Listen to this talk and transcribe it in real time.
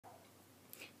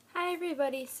Hi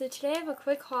everybody, so today I have a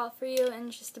quick haul for you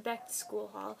and just a back to school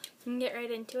haul. So we can get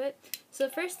right into it. So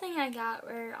the first thing I got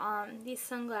were these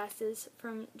sunglasses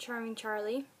from Charming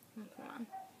Charlie. Oh, come on,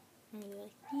 I really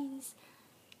like these.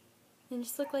 They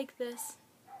just look like this.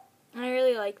 And I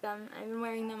really like them. I've been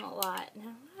wearing them a lot. And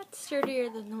they're a lot sturdier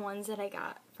than the ones that I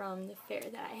got from the fair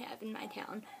that I have in my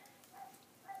town.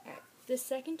 Alright, the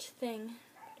second thing,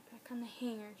 put it back on the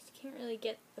hanger, because you can't really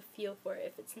get a feel for it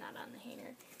if it's not on the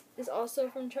hanger, is also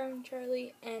from Charming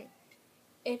Charlie, and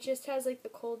it just has like the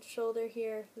cold shoulder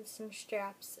here with some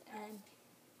straps, and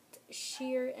it's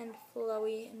sheer and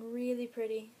flowy and really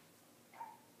pretty.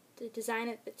 The design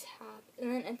at the top, and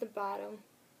then at the bottom,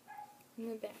 in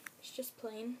the back, it's just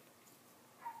plain.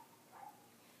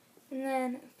 And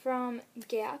then from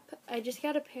Gap, I just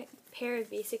got a pair of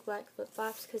basic black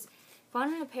flip-flops because I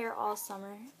wanted a pair all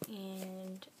summer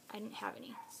and I didn't have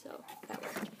any, so that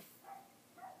worked.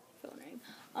 Phone ring.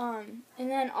 And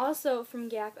then also from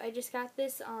Gap, I just got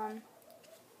this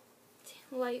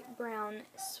light brown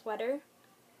sweater,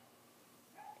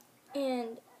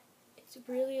 and it's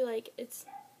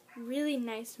really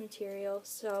nice material,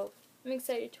 so I'm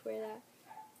excited to wear that.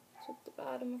 That's what the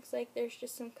bottom looks like. There's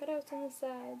just some cutouts on the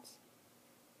sides.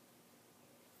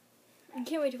 I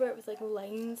can't wait to wear it with like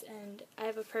leggings, and I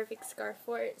have a perfect scarf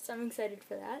for it, so I'm excited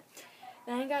for that.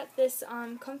 Then I got this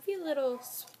comfy little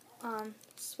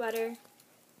sweater,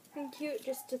 and cute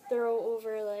just to throw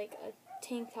over like a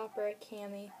tank top or a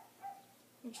cami.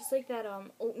 And just like that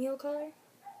oatmeal color.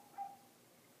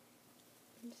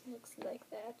 It just looks like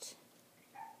that.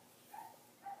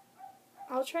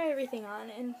 I'll try everything on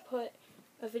and put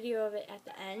a video of it at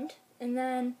the end. And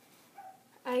then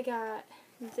I got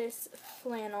this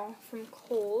flannel from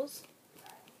Kohl's.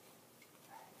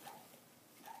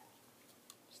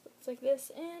 Just looks like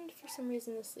this, and for some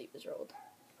reason the sleeve is rolled.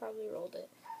 Probably rolled it.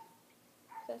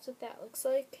 That's what that looks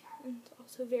like, and it's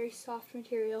also very soft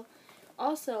material.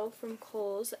 Also from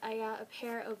Kohl's, I got a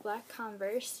pair of black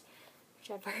Converse, which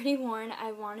I've already worn.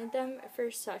 I wanted them for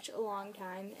such a long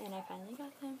time, and I finally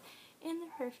got them, and they're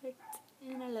perfect,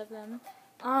 and I love them.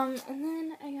 And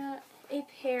then I got a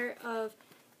pair of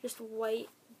just white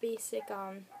basic,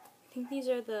 I think these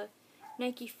are the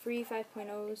Nike Free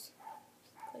 5.0s.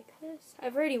 Like this.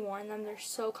 I've already worn them. They're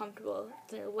so comfortable.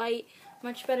 They're light,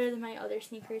 much better than my other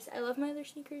sneakers. I love my other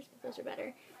sneakers, but those are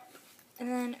better. And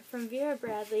then from Vera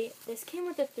Bradley, this came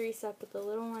with a 3-set, but the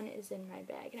little one is in my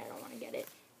bag, and I don't want to get it.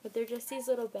 But they're just these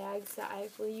little bags that I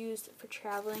will use for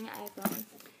traveling. I have a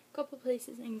couple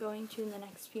places I'm going to in the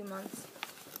next few months.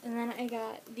 And then I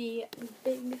got the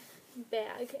big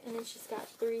bag, and it's just got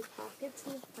 3 pockets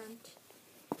in the front,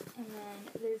 and then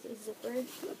there's a zipper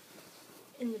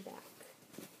in the back.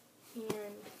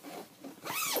 And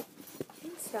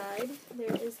inside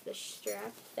there is the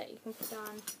strap that you can put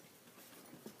on.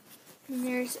 And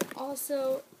there's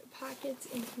also pockets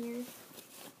in here.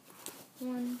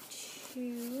 1,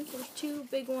 2, there's 2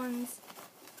 big ones,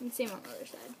 and same on the other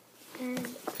side.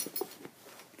 And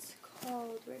it's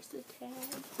called, where's the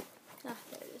tag? Ah,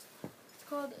 there it is. It's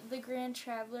called the Grand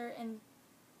Traveler in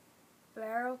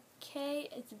Baroque.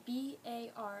 It's B-A-R-O-Q-U-E.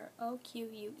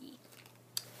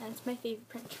 And it's my favorite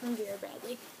print from Vera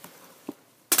Bradley.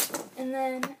 And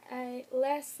then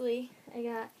lastly, I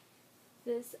got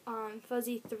this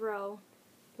fuzzy throw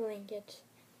blanket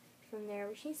from there,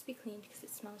 which needs to be cleaned because it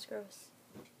smells gross.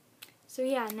 So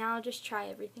yeah, now I'll just try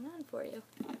everything on for you.